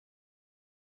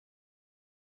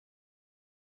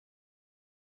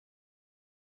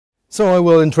So I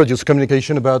will introduce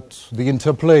communication about the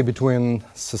interplay between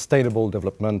sustainable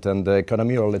development and the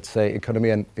economy, or let's say economy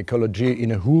and ecology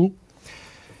in a whole.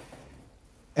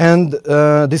 And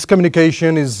this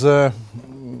communication is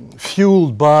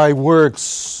fueled by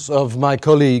works of my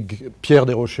colleague Pierre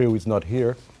Desrochers, who is not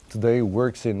here today, who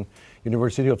works in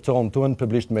University of Toronto and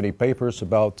published many papers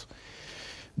about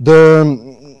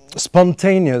the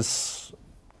spontaneous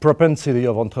propensity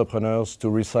of entrepreneurs to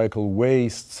recycle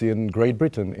wastes in Great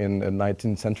Britain in the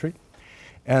 19th century.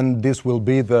 And this will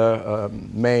be the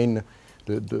main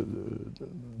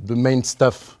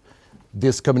stuff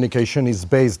this communication is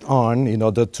based on in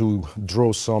order to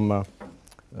draw some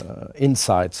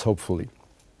insights, hopefully.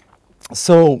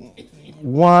 So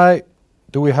why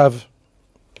do we have...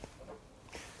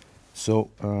 So...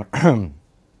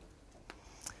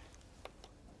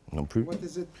 No plus. What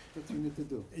is it that you need to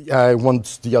do? I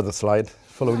want the other slide,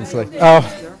 following slide.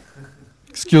 Oh,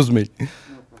 excuse me. No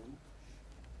problem.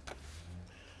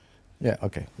 Yeah,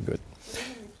 okay, good.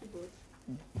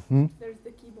 There's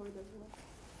the keyboard as well.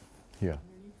 Yeah.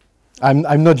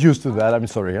 I'm not used to that, I'm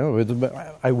sorry.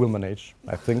 But I will manage,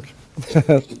 I think.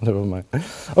 Never mind.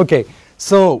 Okay,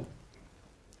 so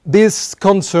this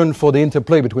concern for the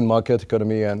interplay between market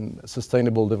economy and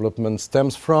sustainable development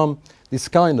stems from this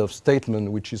kind of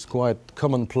statement, which is quite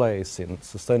commonplace in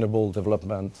sustainable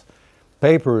development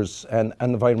papers and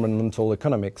environmental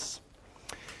economics,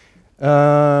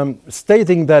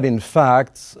 stating that, in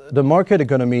fact, the market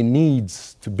economy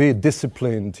needs to be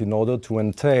disciplined in order to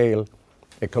entail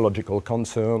ecological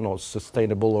concern or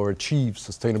sustainable or achieve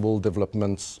sustainable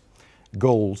development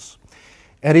goals.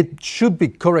 And it should be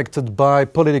corrected by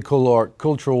political or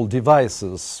cultural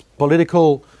devices.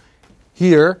 Political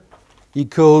here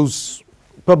echoes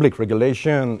public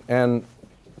regulation, and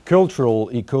cultural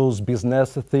echoes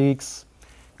business ethics,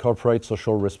 corporate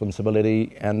social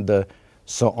responsibility, and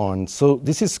so on. So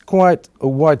this is quite a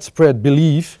widespread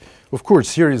belief. Of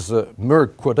course, here is a mere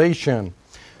quotation.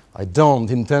 I don't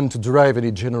intend to derive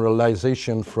any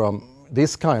generalization from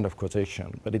this kind of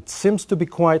quotation, but it seems to be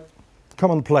quite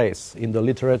commonplace in the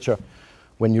literature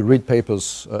when you read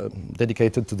papers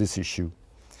dedicated to this issue.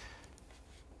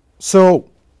 So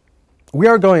we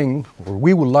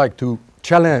would like to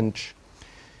challenge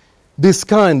this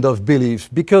kind of belief,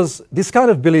 because this kind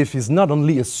of belief is not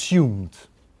only assumed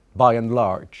by and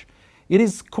large, it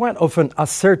is quite often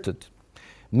asserted.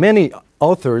 Many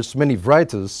authors, many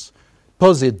writers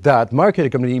posit that market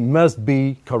economy must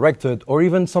be corrected, or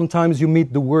even sometimes you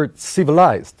meet the word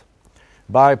civilized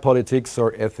by politics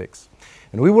or ethics.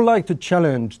 And we would like to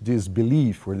challenge this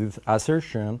belief or this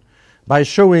assertion by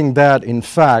showing that, in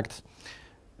fact,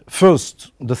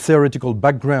 first, the theoretical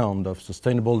background of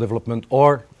sustainable development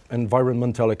or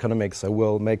environmental economics, I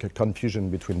will make a confusion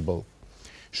between both,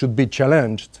 should be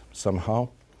challenged somehow.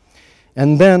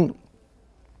 And then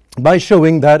by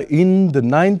showing that in the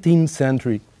 19th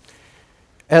century,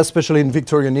 especially in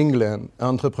Victorian England,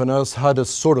 entrepreneurs had a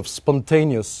sort of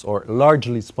spontaneous or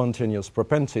largely spontaneous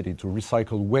propensity to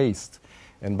recycle waste.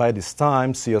 And by this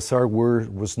time, CSR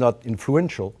was not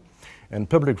influential, and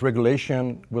public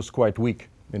regulation was quite weak,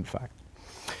 in fact.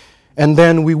 And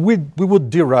then we would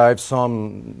derive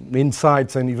some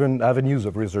insights and even avenues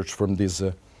of research from these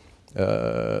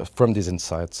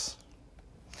insights.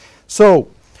 So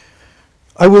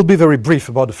I will be very brief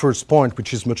about the first point,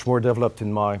 which is much more developed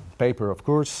in my paper, of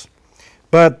course.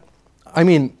 But, I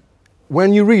mean,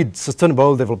 when you read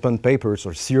sustainable development papers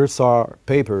or CSR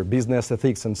paper, business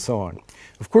ethics, and so on,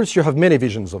 of course you have many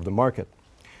visions of the market,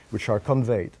 which are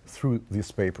conveyed through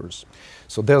these papers.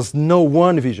 So there's no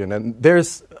one vision, and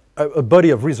there's a body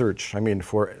of research, I mean,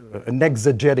 for an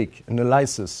exegetic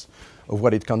analysis of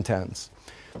what it contains.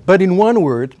 But in one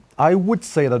word, I would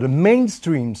say that the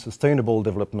mainstream sustainable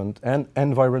development and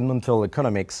environmental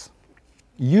economics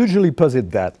usually posit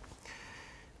that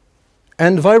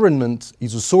environment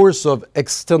is a source of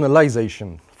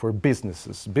externalization for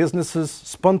businesses. Businesses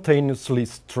spontaneously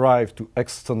strive to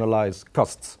externalize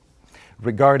costs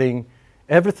regarding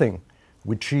everything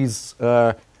which is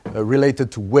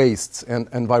related to waste and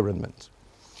environment.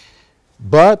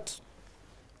 But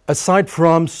aside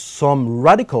from some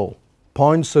radical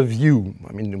points of view,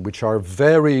 I mean, which are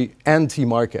very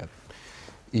anti-market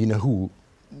in a whole,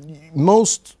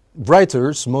 most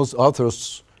writers, most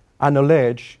authors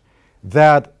acknowledge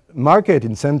that market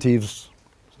incentives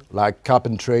like cap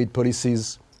and trade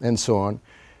policies and so on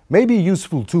may be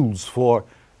useful tools for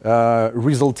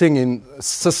resulting in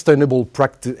sustainable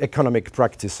economic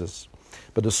practices.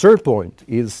 But the third point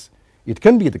is it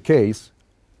can be the case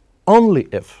only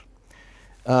if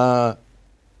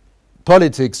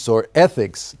politics or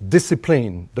ethics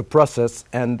discipline the process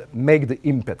and make the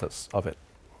impetus of it.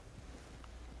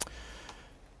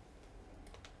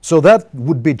 So that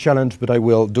would be a challenge, but I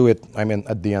will do it,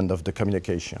 at the end of the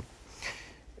communication.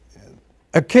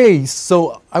 A case,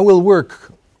 so I will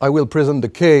present the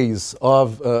case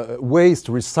of waste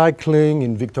recycling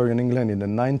in Victorian England in the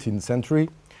 19th century.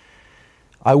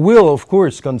 I will, of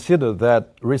course, consider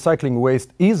that recycling waste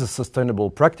is a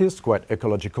sustainable practice, quite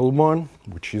ecological one,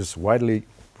 which is widely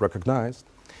recognized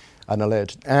and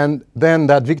alleged. And then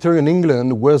that Victorian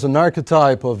England was an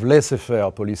archetype of laissez-faire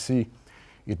policy.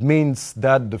 It means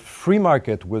that the free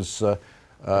market was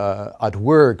at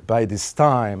work by this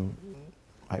time.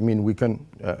 We can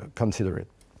consider it.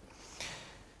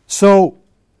 So,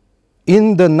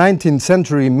 in the 19th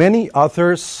century, many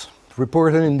authors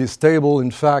reported in this table, in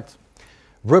fact,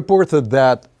 reported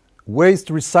that waste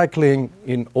recycling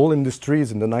in all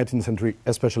industries in the 19th century,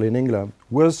 especially in England,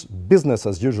 was business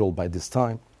as usual by this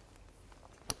time.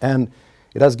 And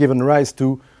it has given rise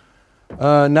to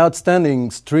an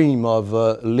outstanding stream of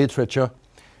literature.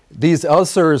 These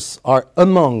authors are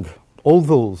among all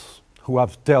those who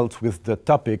have dealt with the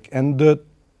topic, and the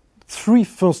three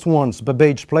first ones,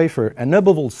 Babbage, Playfair, and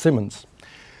above all Simmons,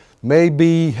 may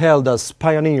be held as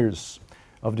pioneers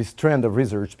of this trend of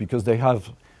research because they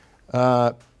have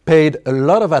paid a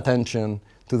lot of attention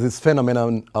to this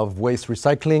phenomenon of waste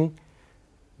recycling,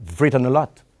 written a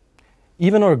lot,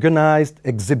 even organized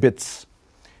exhibits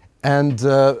and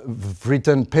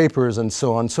written papers and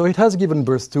so on. So it has given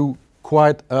birth to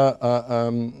quite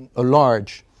a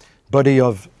large body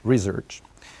of research.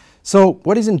 So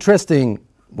what is interesting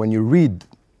when you read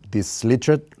this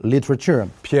literature,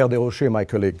 Pierre Desrochers, my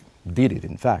colleague, did it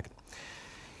in fact,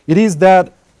 it is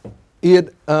that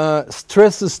it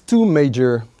stresses two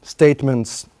major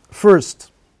statements.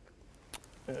 First,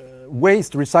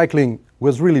 waste recycling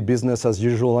was really business as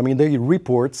usual. They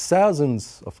report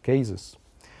thousands of cases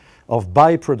of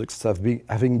byproducts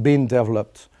having been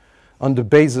developed on the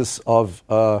basis of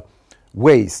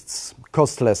wastes,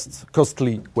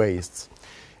 costly wastes.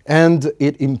 And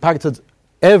it impacted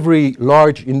every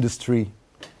large industry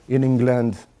in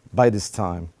England by this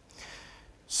time.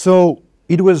 So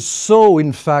it was so,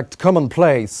 in fact,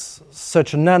 commonplace,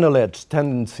 such an unacknowledged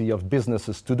tendency of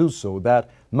businesses to do so, that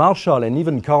Marshall and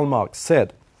even Karl Marx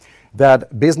said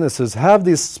that businesses have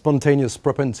this spontaneous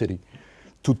propensity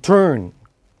to turn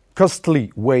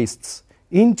costly wastes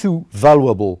into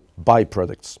valuable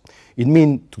byproducts. It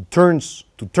means to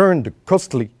turn the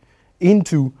costly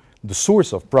into the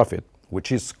source of profit,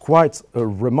 which is quite a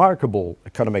remarkable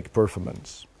economic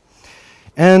performance.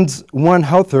 And one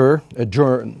author,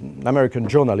 an American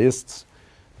journalist,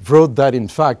 wrote that in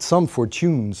fact some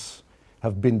fortunes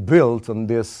have been built on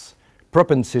this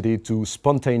propensity to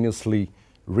spontaneously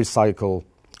recycle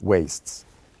wastes.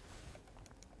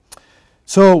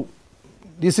 So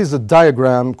this is a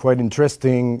diagram, quite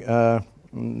interesting,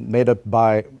 made up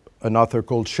by an author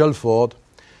called Shelford.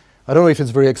 I don't know if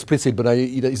it's very explicit, but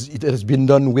it has been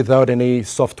done without any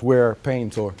software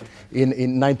paint or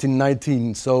in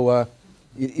 1919. So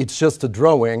it's just a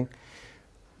drawing.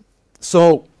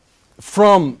 So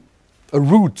from a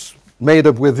route made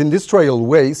up with industrial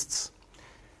wastes,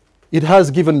 it has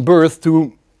given birth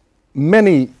to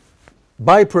many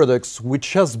byproducts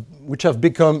which have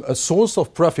become a source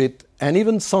of profit and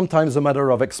even sometimes a matter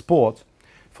of export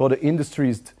for the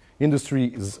industries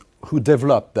who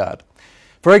developed that.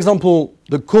 For example,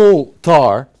 the coal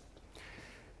tar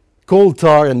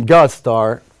and gas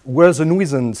tar was a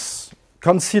nuisance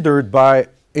considered by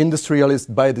industrialists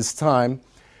by this time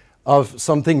of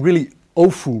something really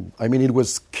awful. It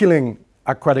was killing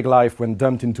aquatic life when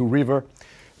dumped into river,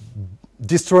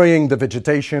 destroying the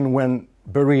vegetation when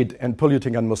buried, and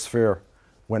polluting atmosphere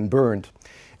when burned.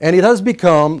 And it has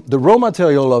become the raw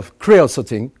material of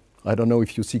creosoting. I don't know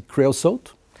if you see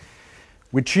creosote,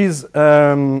 which is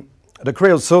the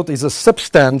creosote is a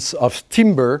substance of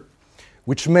timber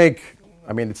which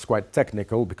it's quite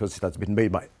technical because it has been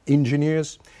made by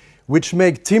engineers, which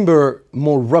make timber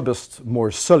more robust,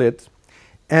 more solid,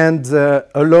 and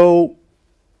allow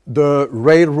the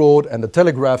railroad and the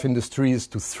telegraph industries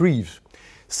to thrive.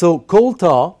 So coal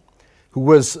tar, who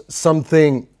was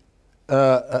something,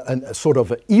 a sort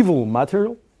of an evil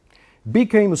material,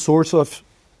 became a source of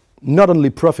not only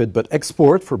profit but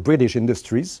export for British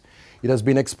industries. It has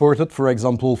been exported, for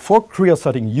example, for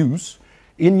creosoting use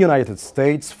in United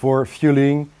States for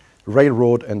fueling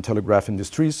railroad and telegraph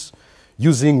industries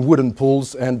using wooden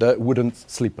poles and wooden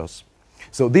sleepers.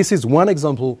 So this is one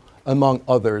example among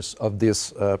others of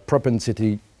this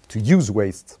propensity to use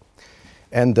waste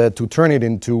and to turn it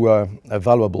into a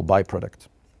valuable byproduct.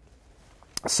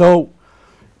 So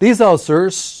these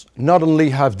authors not only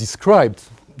have described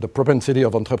the propensity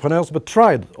of entrepreneurs, but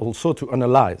tried also to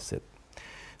analyze it.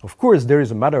 Of course, there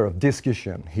is a matter of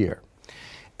discussion here.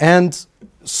 And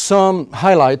some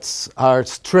highlights are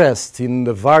stressed in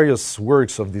the various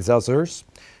works of these authors,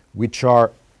 which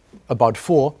are about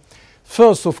 4.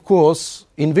 First, of course,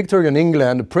 in Victorian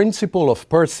England, the principle of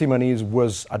parsimony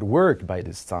was at work by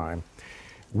this time.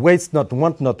 Waste not,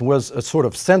 want not was a sort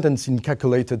of sentence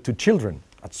inculcated to children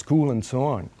at school and so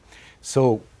on.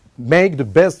 So make the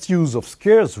best use of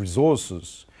scarce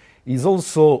resources is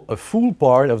also a full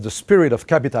part of the spirit of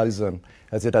capitalism,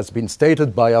 as it has been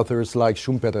stated by authors like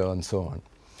Schumpeter and so on.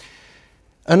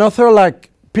 An author like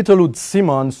Peter Lutz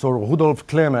Simons or Rudolf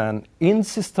Klemann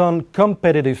insist on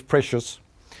competitive pressures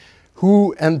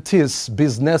who entice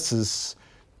businesses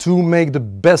to make the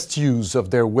best use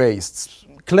of their wastes.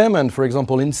 Klemann, for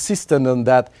example, insisted on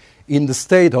that in the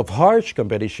state of harsh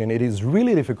competition, it is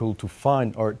really difficult to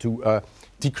find or to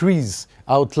decrease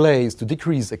outlays, to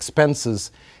decrease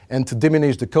expenses, and to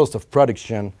diminish the cost of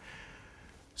production,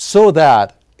 so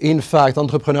that, in fact,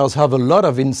 entrepreneurs have a lot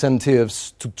of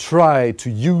incentives to try to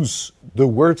use the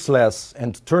worthless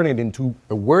and to turn it into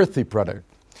a worthy product.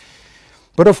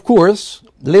 But of course,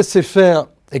 laissez-faire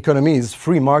economies,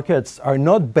 free markets, are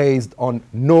not based on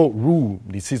no rule.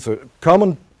 This is a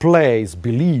commonplace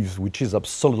belief which is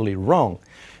absolutely wrong,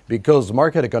 because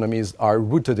market economies are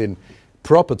rooted in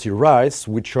property rights,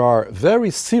 which are very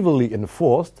civilly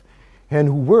enforced and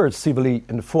who were civilly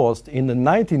enforced in the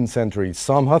 19th century.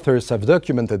 Some authors have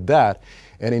documented that,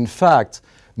 and in fact,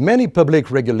 many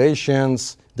public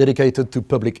regulations dedicated to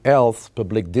public health,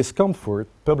 public discomfort,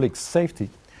 public safety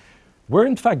were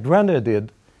in fact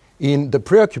granted in the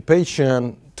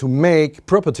preoccupation to make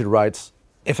property rights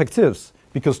effective,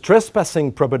 because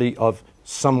trespassing property of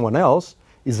someone else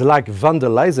is like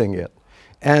vandalizing it.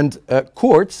 And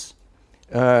courts,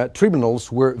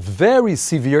 tribunals were very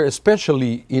severe,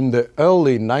 especially in the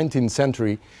early 19th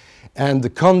century,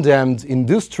 and condemned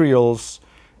industrials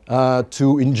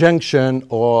to injunction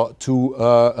or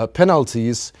to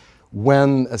penalties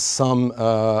when some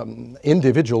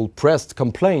individual pressed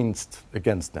complaints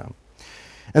against them.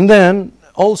 And then,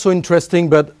 also interesting,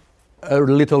 but a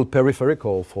little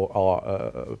peripheral for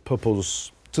our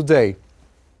purpose today,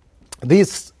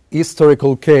 this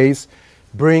historical case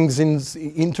brings in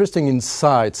interesting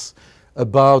insights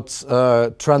about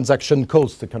transaction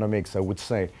cost economics, I would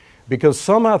say, because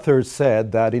some authors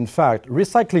said that, in fact,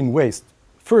 recycling waste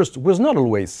first was not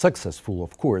always successful,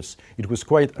 of course. It was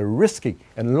quite a risky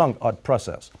and long, hard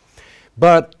process.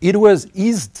 But it was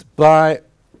eased by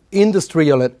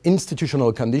industrial and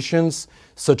institutional conditions,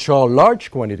 such as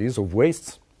large quantities of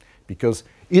waste, because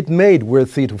it made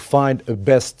worthy to find a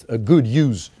good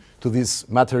use to this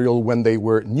material when they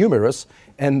were numerous,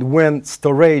 and when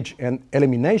storage and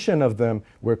elimination of them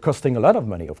were costing a lot of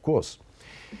money, of course.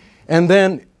 And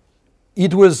then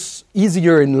it was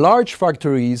easier in large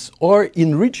factories or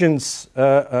in regions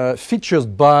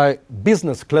featured by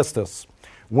business clusters,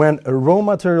 when a raw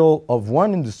material of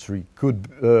one industry could,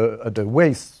 the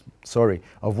waste,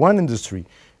 of one industry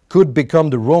could become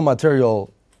the raw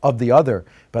material of the other.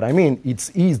 But I mean,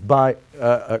 it's eased by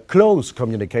a close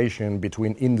communication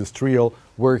between industrial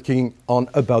working on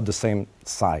about the same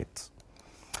site.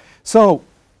 So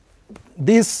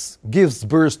this gives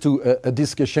birth to a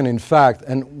discussion, in fact,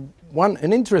 and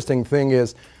an interesting thing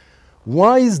is,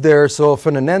 why is there so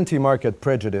often an anti-market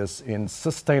prejudice in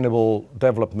sustainable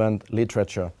development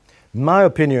literature? My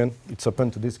opinion, it's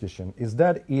open to discussion, is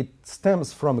that it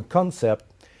stems from a concept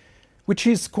which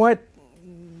is quite,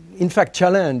 in fact,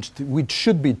 challenged, which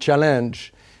should be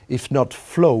challenged, if not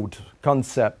flawed,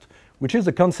 concept, which is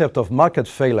the concept of market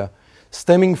failure,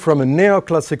 stemming from a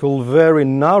neoclassical, very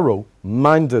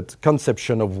narrow-minded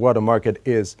conception of what a market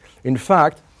is. In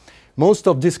fact, most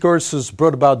of discourses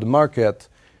brought about the market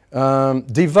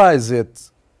devise it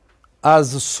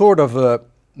as a sort of a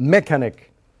mechanic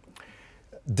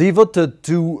devoted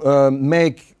to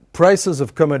make prices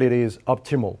of commodities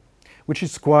optimal, which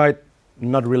is quite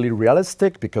not really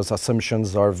realistic, because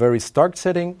assumptions are very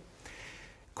stark-setting,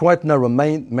 quite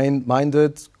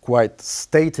narrow-minded, quite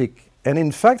static, and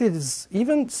in fact it is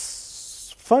even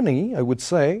funny, I would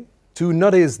say, to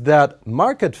notice that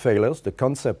market failures, the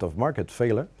concept of market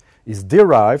failure, is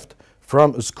derived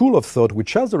from a school of thought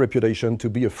which has the reputation to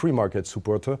be a free market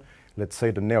supporter, let's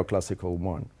say the neoclassical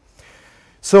one.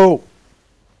 So,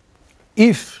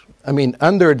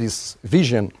 under this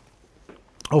vision,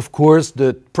 of course,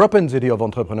 the propensity of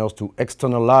entrepreneurs to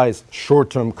externalize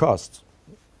short-term costs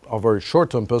over a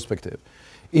short-term perspective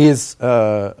is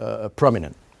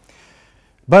prominent.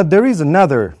 But there is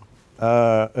another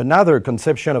another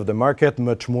conception of the market,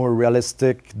 much more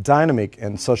realistic, dynamic,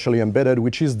 and socially embedded,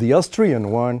 which is the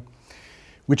Austrian one,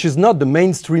 which is not the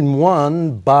mainstream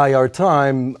one by our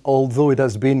time, although it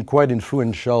has been quite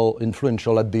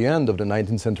influential at the end of the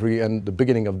 19th century and the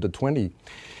beginning of the 20th,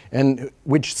 and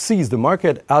which sees the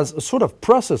market as a sort of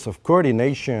process of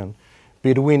coordination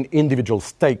between individual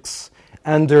states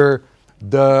under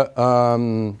the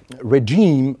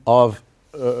regime of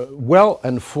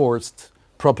well-enforced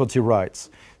property rights.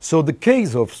 So the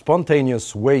case of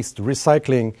spontaneous waste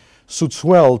recycling suits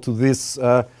well to this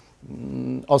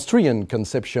Austrian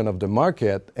conception of the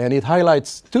market, and it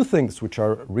highlights two things which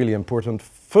are really important.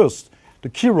 First, the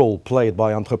key role played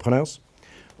by entrepreneurs,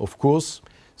 of course.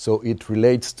 So it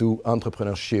relates to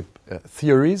entrepreneurship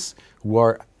theories who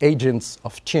are agents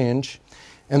of change.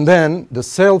 And then the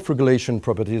self-regulation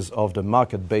properties of the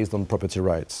market based on property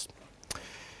rights,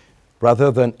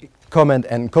 rather than command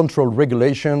and control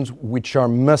regulations which are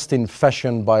must in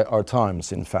fashion by our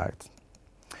times, in fact.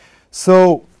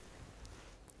 So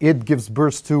it gives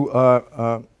birth to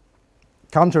a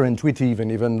counterintuitive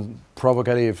and even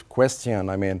provocative question.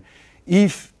 I mean,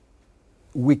 if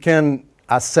we can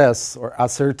assess or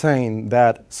ascertain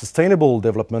that sustainable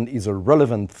development is a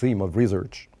relevant theme of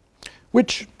research,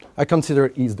 which I consider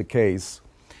is the case,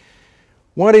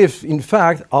 what if, in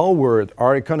fact, our world,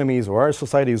 our economies, or our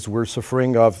societies were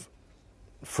suffering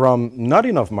from not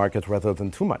enough market rather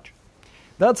than too much?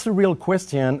 That's a real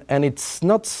question, and it's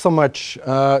not so much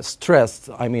stressed,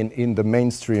 in the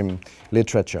mainstream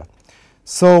literature.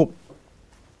 So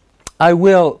I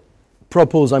will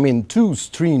propose,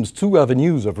 two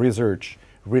avenues of research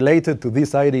related to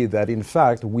this idea that, in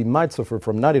fact, we might suffer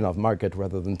from not enough market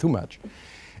rather than too much.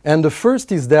 And the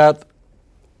first is the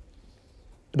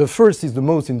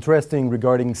most interesting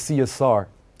regarding CSR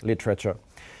literature.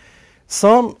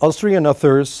 Some Austrian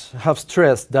authors have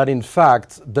stressed that, in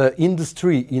fact, the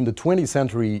industry in the 20th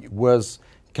century was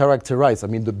characterized,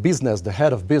 the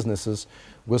head of businesses,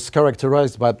 was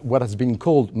characterized by what has been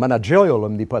called managerial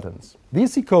omnipotence.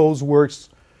 This echoes works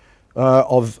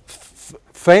of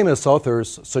famous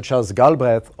authors such as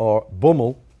Galbraith or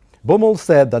Baumol. Baumol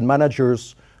said that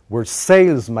managers were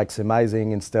sales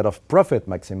maximizing instead of profit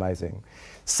maximizing.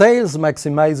 Sales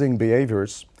maximizing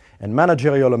behaviors and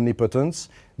managerial omnipotence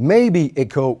may be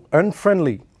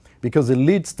eco-unfriendly because it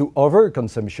leads to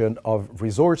overconsumption of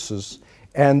resources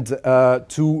and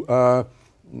to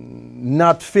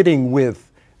not fitting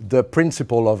with the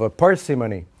principle of a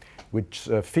parsimony, which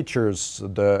features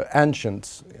the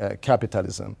ancient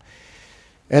capitalism.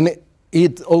 And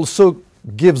it also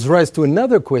gives rise to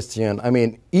another question.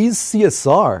 Isn't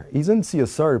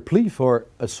CSR a plea for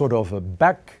a sort of a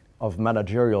back of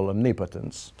managerial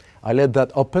omnipotence? I let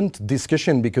that open to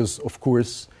discussion because, of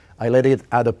course, I let it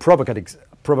at a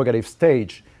provocative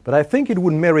stage, but I think it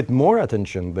would merit more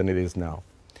attention than it is now.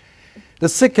 The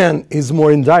second is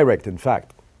more indirect, in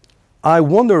fact. I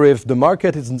wonder if the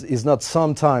market is not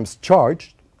sometimes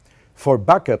charged for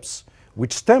backups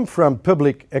which stem from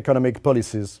public economic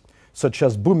policies, such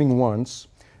as booming ones,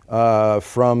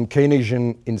 from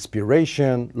Keynesian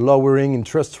inspiration, lowering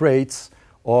interest rates,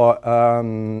 or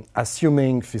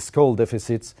assuming fiscal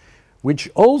deficits,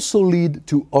 which also lead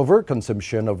to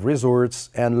overconsumption of resources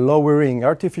and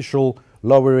artificial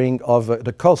lowering of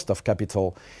the cost of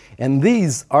capital. And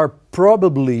these are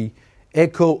probably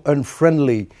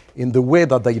eco-unfriendly in the way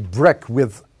that they break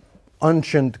with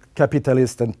ancient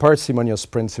capitalist and parsimonious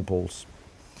principles.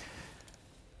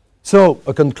 So,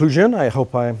 a conclusion. I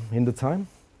hope I'm in the time.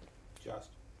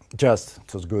 Just.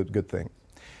 It was a good thing.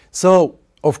 So,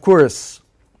 of course,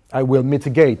 I will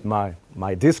mitigate my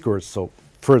discourse. So,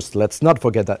 first, let's not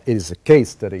forget that it is a case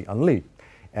study only.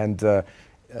 And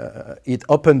it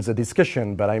opens a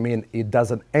discussion, but it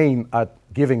doesn't aim at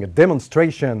giving a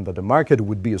demonstration that the market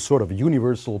would be a sort of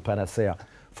universal panacea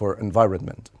for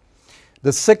environment.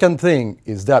 The second thing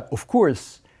is that, of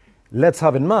course, let's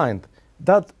have in mind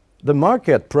that the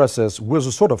market process was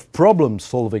a sort of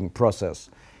problem-solving process.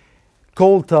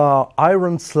 Coal tar,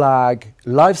 iron slag,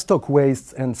 livestock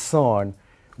waste, and so on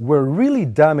were really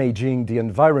damaging the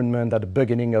environment at the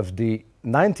beginning of the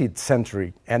 19th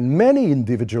century, and many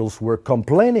individuals were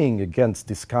complaining against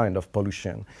this kind of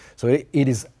pollution. So it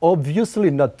is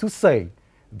obviously not to say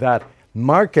that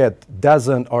market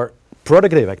doesn't, or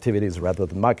productive activities rather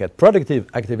than market, productive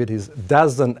activities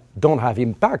don't have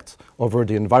impact over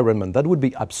the environment. That would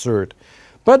be absurd.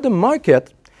 But the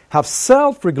market have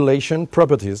self-regulation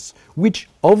properties which,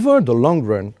 over the long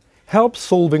run, help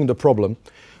solving the problem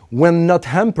when not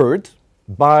hampered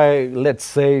by, let's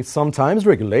say, sometimes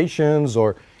regulations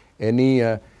or any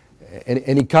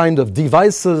any kind of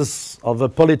devices of a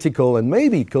political and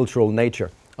maybe cultural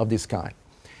nature of this kind.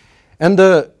 And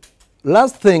the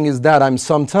last thing is that I'm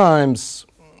sometimes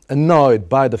annoyed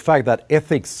by the fact that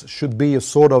ethics should be a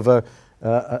sort of a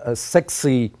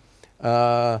sexy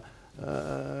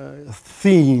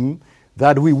theme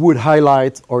that we would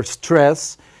highlight or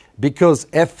stress, because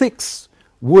ethics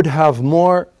would have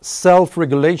more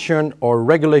self-regulation or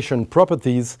regulation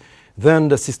properties than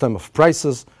the system of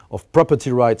prices, of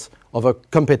property rights, of a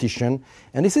competition.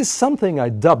 And this is something I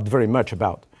doubt very much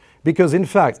about, because in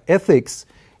fact ethics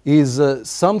is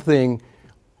something,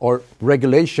 or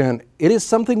regulation, it is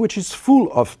something which is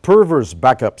full of perverse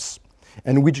backups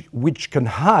and which can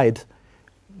hide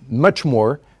much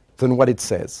more than what it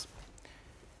says.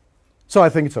 So I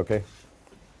think it's okay.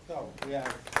 So we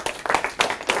have